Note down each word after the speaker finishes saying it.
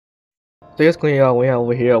So just going on, we are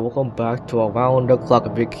over here. Welcome back to Around the Clock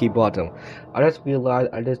Bikini Bottom. I just realized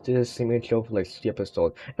I just did the same intro for like 3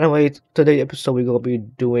 episodes. Anyways, today's episode we're gonna be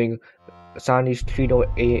doing Sandy's Treedom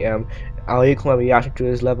AM. I'll make my reaction to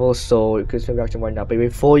this level, so you can see my reaction right now. But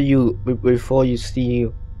before you see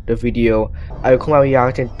the video, I will come my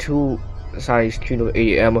reaction to Sandy's Treedom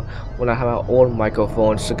AM when I have my own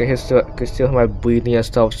microphone, so you can still hear my breathing and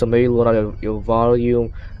stuff. So maybe lower down your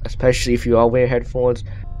volume, especially if you are wearing headphones.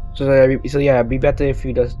 So yeah, it'd be better if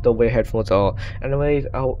you just don't wear headphones at all. Anyways,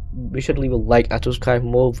 be sure to leave a like and subscribe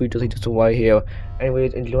more videos like this one right here.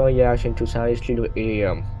 Anyways, enjoy my reaction to Sandy's Treedom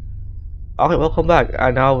AM. Okay, welcome back.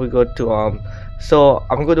 And now we go to so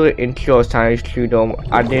I'm gonna do an intro of Science Treedom.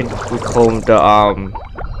 I did record the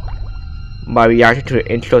my reaction to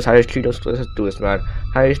the intro of Science Treedom, so let's do this, man.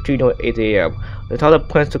 Science Treedom 8 AM. The total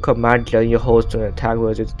plans to command Jelly host to an attack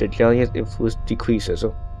resist the Jelly's influence decreases.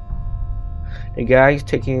 The gang is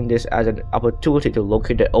taking this as an opportunity to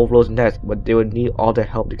locate the Overlord's nest, but they will need all the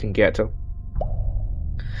help they can get.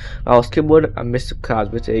 Now, Skipwood and Mr.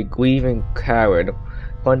 Krabs with a grieving Karen.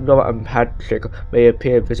 SpongeBob and Patrick may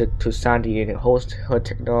appear a visit to Sandy and host her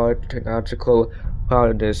technological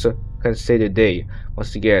founders can say the day.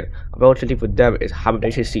 Once again, unfortunately for them, it's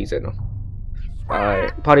hibernation season.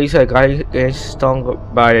 Party said getting stung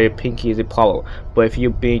by a pinky is a problem, but if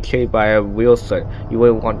you're being chased by a Wilson, you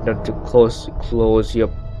wouldn't want them to close your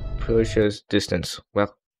precious distance.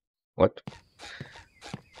 Well, what?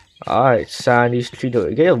 Alright, Sandy's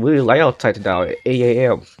Treedom. It get really light outside now at 8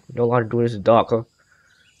 AM. No longer doing this dark, huh?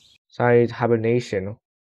 Sandy's hibernation.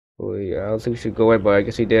 Oh yeah, I don't think we should go in, but I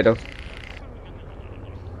guess he did.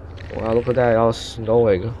 Wow, look at that, all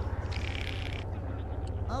snowing.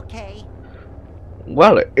 Okay.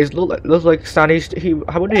 Well, it looks like Sandy's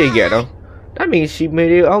hibernating again. That means she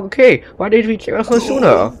made it okay. Why didn't we check on her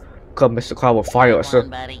sooner? Come, Mr. Krabs will fire us.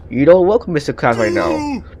 You don't welcome Mr. Krabs right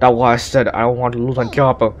now. That's why I said I don't want to lose my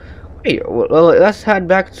job. Wait, well, let's head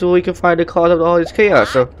back so we can find the cause of all this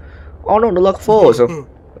chaos. Oh no, the luck falls.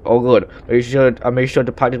 Oh good. I made sure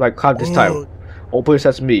to practice my craft this time. Open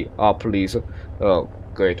sesame. Oh please. Oh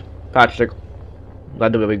great. Patrick,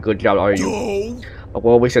 not doing a very good job, are you?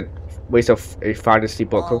 Well, waste of a fantasy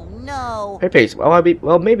book. Oh no. Hey Pace,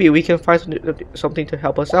 well maybe we can find something to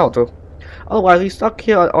help us out. Otherwise we stuck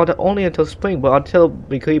here only until spring, but until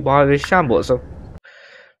Bikini Bottom is shambles.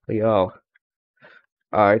 Yo.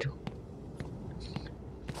 Alright.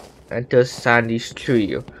 Enter Sandy's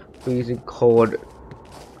tree. Freezing cold.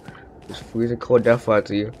 It's freezing cold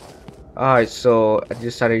definitely. Alright, so at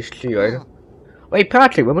this Sandy's tree, right? Wait,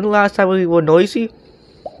 Patrick, remember the last time we were noisy?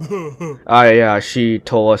 Yeah, she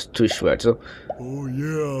told us to shred. Oh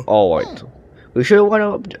yeah. Alright. We should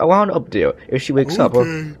run around up there. If she wakes up,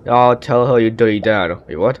 I'll tell her you dirty dad.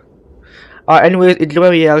 Wait, what? Anyways, enjoy my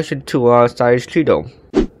reaction to Stylish Treedom.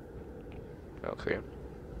 Okay.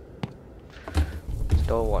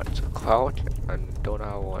 Don't want to crouch and don't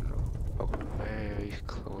I want to look very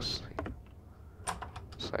closely.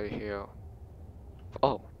 It's right here.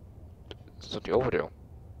 Oh, something over there.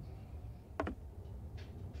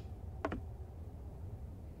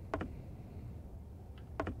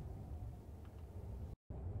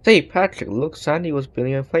 Hey Patrick, look, Sandy was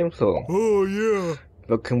building a flamethrower. Oh yeah.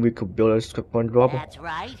 Looking we could build a script one drop. That's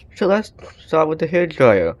right. So let's start with the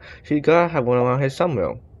hairdryer. She gotta have one around here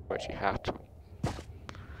somewhere. But she have to.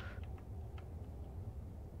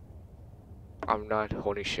 I'm not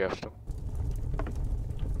holding shift.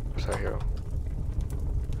 So here.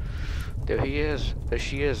 There he is. There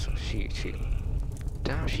she is. She.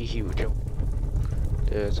 Damn, she huge.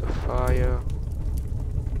 There's a fire.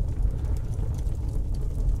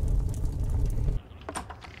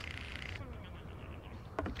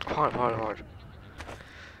 Hard.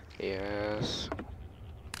 Yes.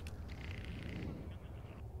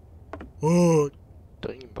 What?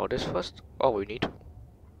 Think about this first. Oh, we need to.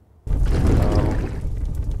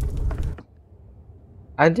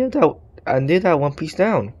 I did that one piece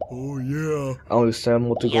down. Oh yeah. Only 7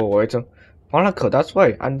 more to go, right? Monica, that's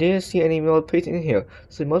right. I didn't see any more piece in here,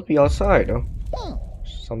 so it must be outside.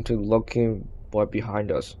 Something lurking right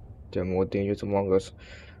behind us. There are more dangers among us.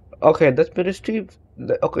 Okay, let's build a street.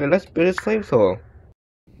 Okay, let's build a flamethrower.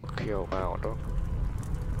 Okay, around.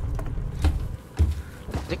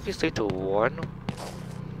 I think we stay to 1.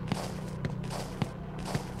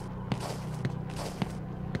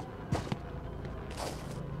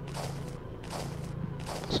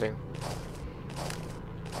 Sing.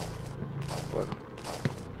 What?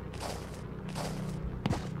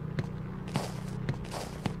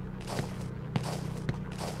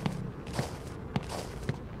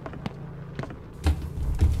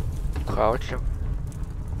 Crouch.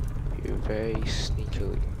 very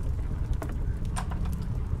sneakily.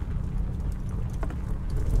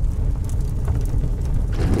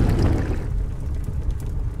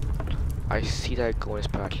 I see that going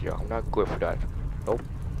spatula. I'm not good for that. Nope.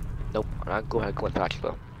 Nope. I'm not good at going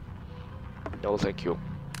spatula. No, thank you.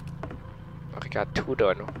 Okay, got 2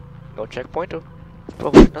 done. No checkpoint. Oh,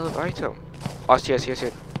 another item. Oh, yes, yes,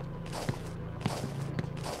 yes.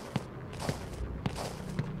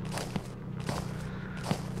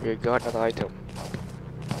 We got another item.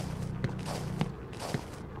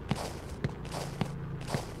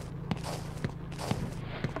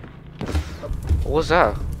 What was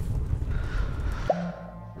that?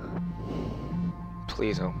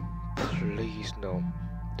 Please no. Please no.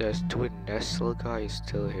 There's 2 Nestle guys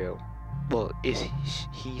still here. Well, he's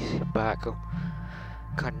back?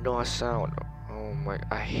 Got no sound. Oh my,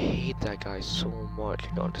 I hate that guy so much.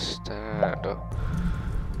 You don't understand.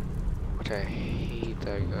 But I hate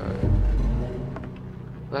that guy.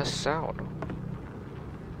 That sound.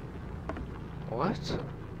 What?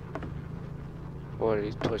 What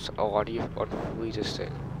is this? Oh, how do you unfreeze this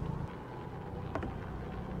thing?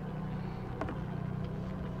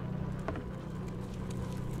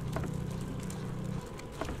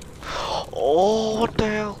 Oh, what the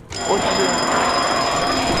hell? What the hell?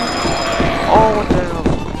 Oh, what the hell?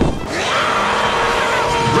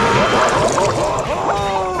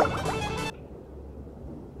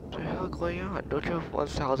 What the hell going on? Don't you have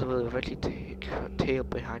 1,000 will eventually tail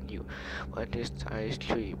behind you on this tiny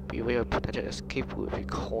tree? Beware of potential escape route if it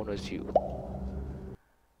corners you.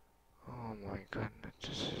 Oh my goodness,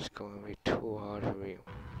 this is going to be too hard for me.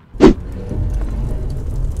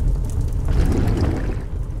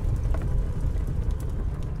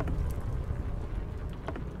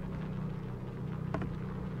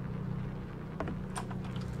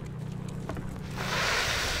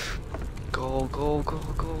 Go, go, go,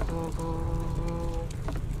 go, go, go.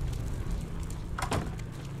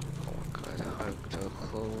 Oh my god, I have to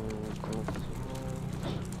close, close.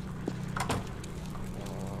 Come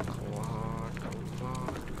on, come on, come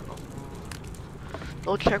on.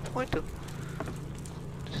 No checkpoint.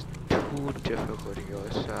 It's too difficult, you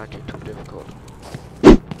guys. It's actually too difficult.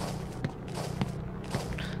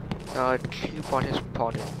 Now, keyboard is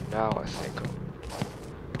spawning now, I think.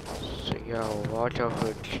 So yeah, watch out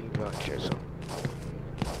for team launches.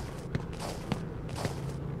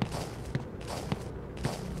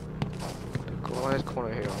 Go on this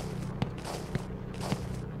corner here.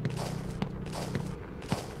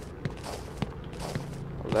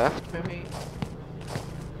 Left, maybe?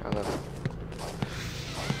 Yeah, left.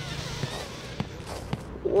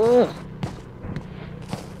 Ooh!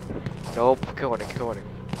 Nope, keep going, keep going.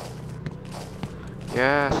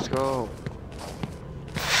 Yes, let's go.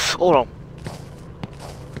 Hold on.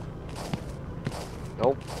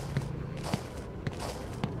 Nope.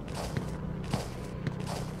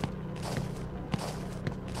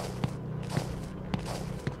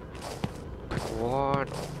 What?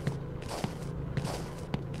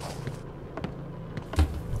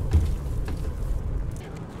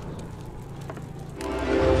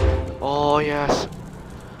 Oh yes.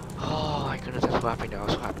 Oh my goodness, I'm so happy now. I'm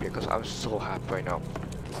so happy because I'm so happy right now.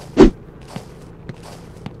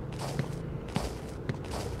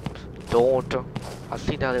 Don't. I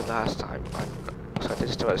think that the last time. So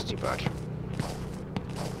this is the rest match.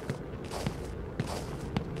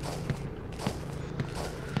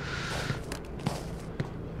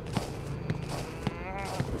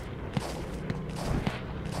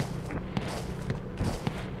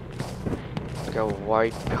 Go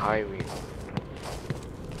right behind me.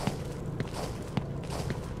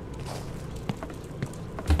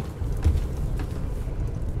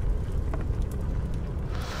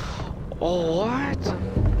 Oh, what?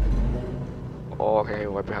 Oh, okay,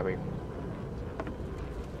 right behind me.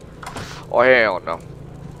 Oh, hell no.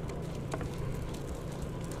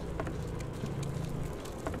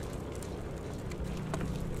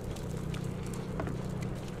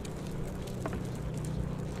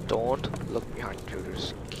 Don't look behind you,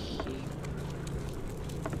 just keep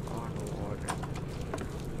on water.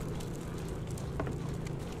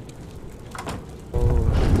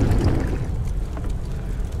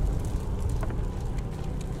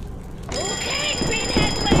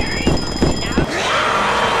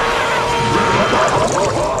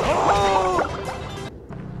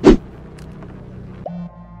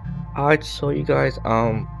 Alright, so you guys,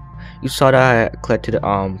 you saw that I collected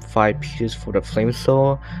 5 pieces for the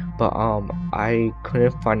flamethrower, but I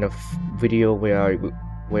couldn't find a video where I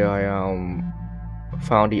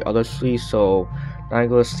found the other 3, so now I'm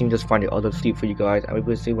gonna see just find the other 3 for you guys. I'm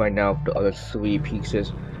gonna see right now the other 3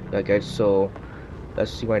 pieces, okay, so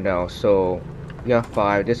Let's see right now. So we got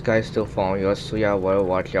 5. This guy's still following us, so yeah, well,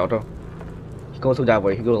 watch out. He goes through that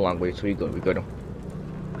way. He goes a long way, so we good. We good.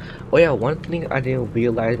 Oh yeah, one thing I didn't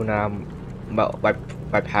realize when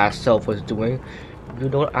my past self was doing, you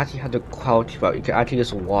don't actually have to crouch, but you can actually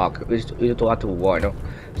just walk. You don't have to walk. No?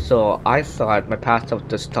 So I thought my past self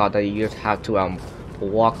just thought that you just have to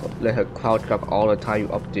walk, let her crouch up all the time you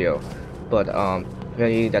up there. But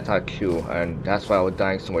really that's not true, and that's why I was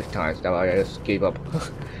dying so much times. That why I just gave up.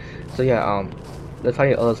 So yeah, let's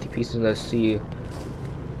find the other 3 pieces. Let's see,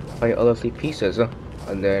 find the other 3 pieces,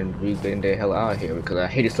 and then we get the hell out of here because I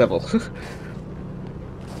hate this level.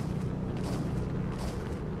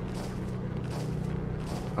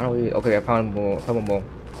 I don't really, okay, I found more. Found more.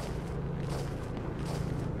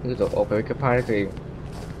 This is okay. We can find a.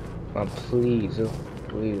 Please,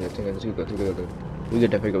 please. I think it's too good. Too good. We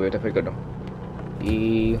get that figure. We get that figure.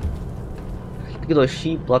 E. Look at those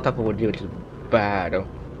sheep blocked up over there, which is bad.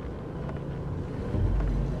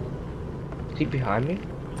 Is he behind me?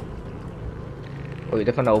 Oh, he's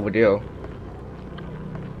definitely not over there.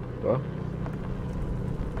 What?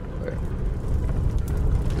 Okay.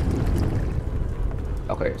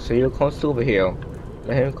 Okay, so you come through over here.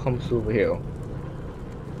 Let him come through over here.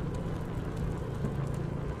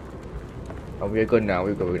 Oh, we're good now.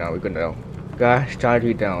 We're good now. We're good now. Got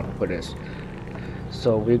strategy down for this.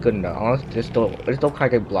 So we're good now. This don't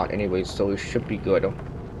quite get blocked anyway, so it should be good.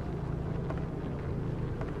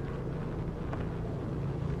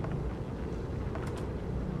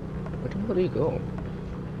 Where do you go?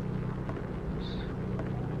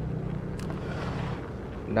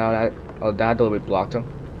 Now that door will be blocked.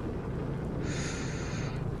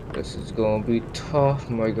 This is gonna be tough,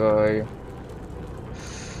 my guy.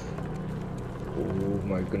 Oh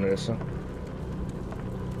my goodness.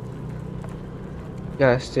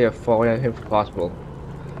 Gotta stay as far away as possible.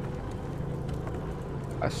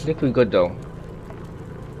 I think we're good though.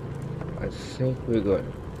 I think we're good.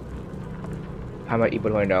 How am I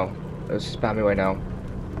even right now? Let's spam it right now.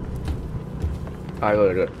 I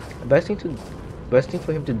will do it. Best thing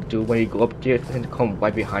for him to do when you go up there is for him to come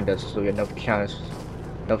right behind us, so we have enough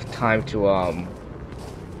time to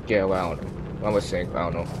get around. What am I saying? I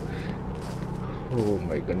don't know. Oh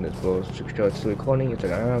my goodness, bro! 6 shots recording. It's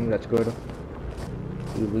like, that's good.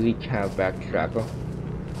 We really can't backtrack.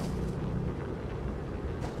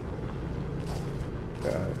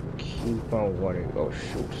 Gotta keep on running. Oh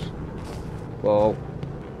shoot! Well.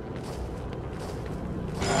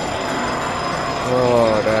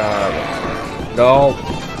 Oh damn! No!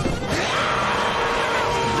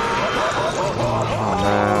 Oh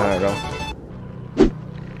man! No.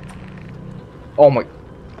 Oh my!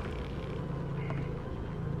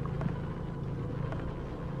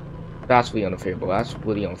 That's really unfair, bro. That's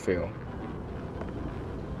really unfair.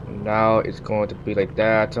 Now it's going to be like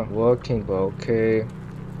that. Working, bro. Okay.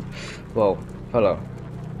 Whoa. Hello.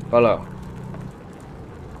 Hello.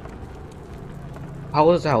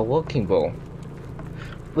 How is that working, bro?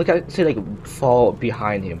 Look at say like fall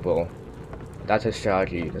behind him, bro. That's a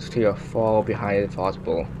strategy. Just clear fall behind if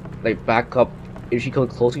possible. Like back up. If she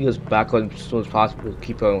comes closer, just back up as soon as possible.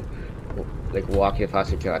 Keep her like walking as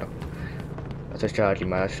fast as you can. That's a strategy,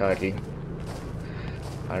 man. That's a strategy.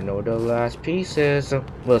 I know the last pieces. Well,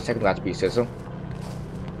 the second last pieces.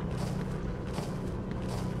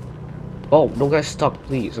 Oh, don't get stuck,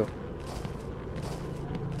 please.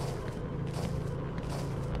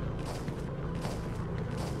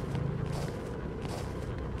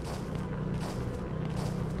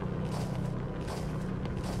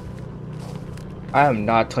 I am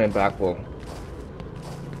not turning back, bro.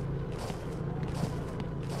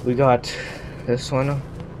 We got this one.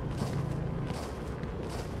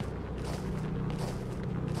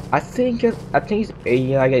 I think it's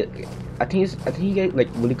AI. I think he get like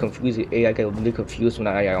really confused. AI get really confused when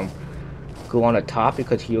I go on the top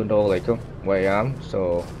because he don't know like where I am.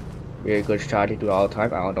 So very good strategy to do all the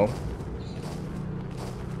time. I don't know.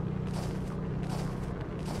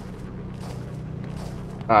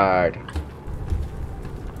 Alright.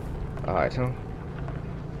 Alright.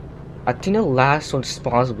 I think the last one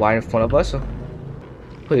spawns right in front of us.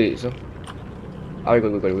 Please. Oh, we're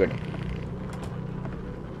good. We're good.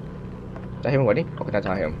 Is that him already? Okay, that's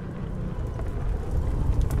not him.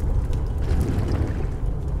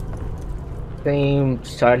 Same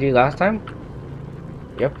strategy last time?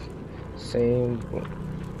 Yep. Same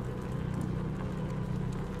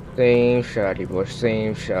strategy, bro.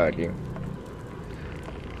 Same strategy.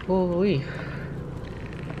 Holy.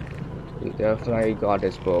 We definitely got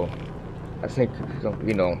this, bro. I think,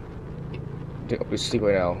 you know, we see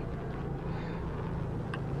right now.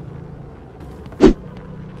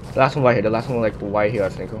 The last one right here. The last one like right here, I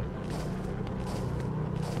think.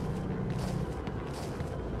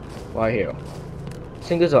 Right here.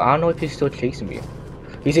 Thing is, I don't know if he's still chasing me.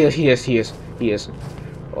 He is.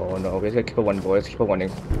 Oh no, we just gotta keep it running, boys. Keep it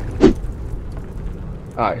running.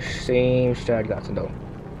 Alright, same strategy, that's though.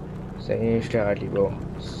 Same strategy, bro.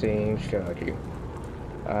 Same strategy.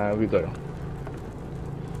 We good.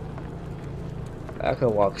 I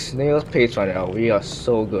can walk snail's pace right now. We are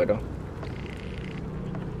so good.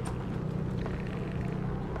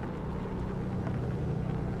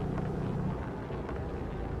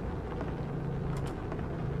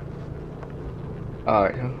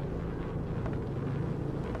 Alright.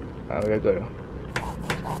 We're good.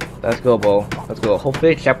 Let's go, bro. Let's go.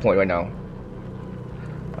 Hopefully checkpoint right now.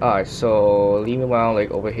 Alright, so leave me around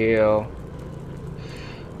like over here.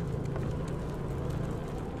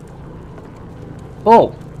 Oh!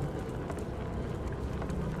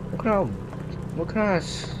 What kind of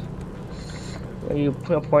what you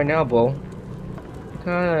put up right now, bro? What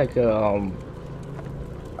kind of like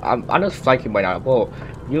I'm just flanking right now, bro.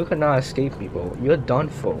 You cannot escape me, bro. You're done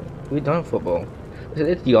for. We're done for, bro.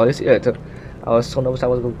 This is y'all. This is it. I was so nervous I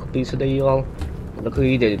was gonna complete today, y'all. Look who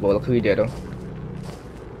you did, bro. Look who you did. I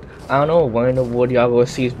don't know when in the world y'all will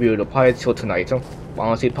see this video. Probably till tonight.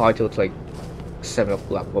 Honestly, probably till like 7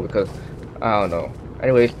 o'clock, bro. Because I don't know.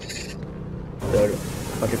 Anyways,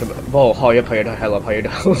 bro, hurry up, hurry the hell up, hurry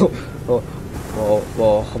up.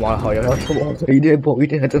 Bro, come on, hurry up. Come on, we did, bro. We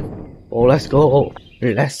did. Oh, let's go.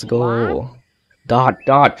 Let's go. Dot.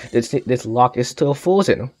 This lock is still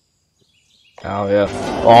frozen. Oh yeah.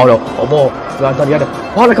 Oh no. Oh no. The other.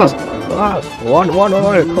 Oh my gosh. One.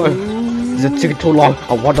 This is taking too long.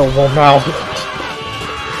 I want to warm now.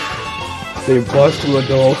 They bust through a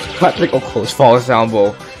door. I think close falls down,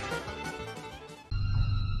 bro.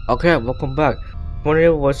 Okay, welcome back.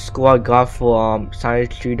 Wondering what score I got for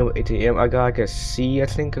Science Treedom 8 AM. I got like a C, I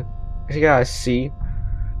think. I got a C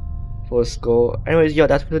for score. Anyways, yeah,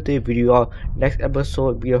 that's for today's video. Next episode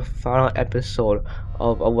will be a final episode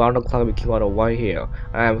of Around the Clock Bikini Bottom right here.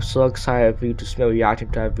 I'm so excited for you to see my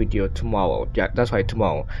reaction to that video tomorrow. Yeah, that's right,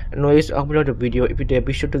 tomorrow. Anyways, I hope you enjoyed the video. If you did,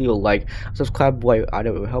 be sure to leave a like, subscribe, boy.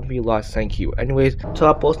 It will help me a lot. Thank you. Anyways, to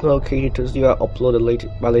our post notification to see I upload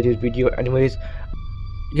my latest video. Anyways,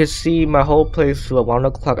 you can see my whole playthrough Around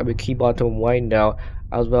the Clock Bikini Bottom right now,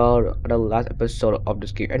 as well as the last episode of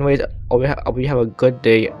this game. Anyways, I hope you have a good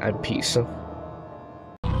day and peace.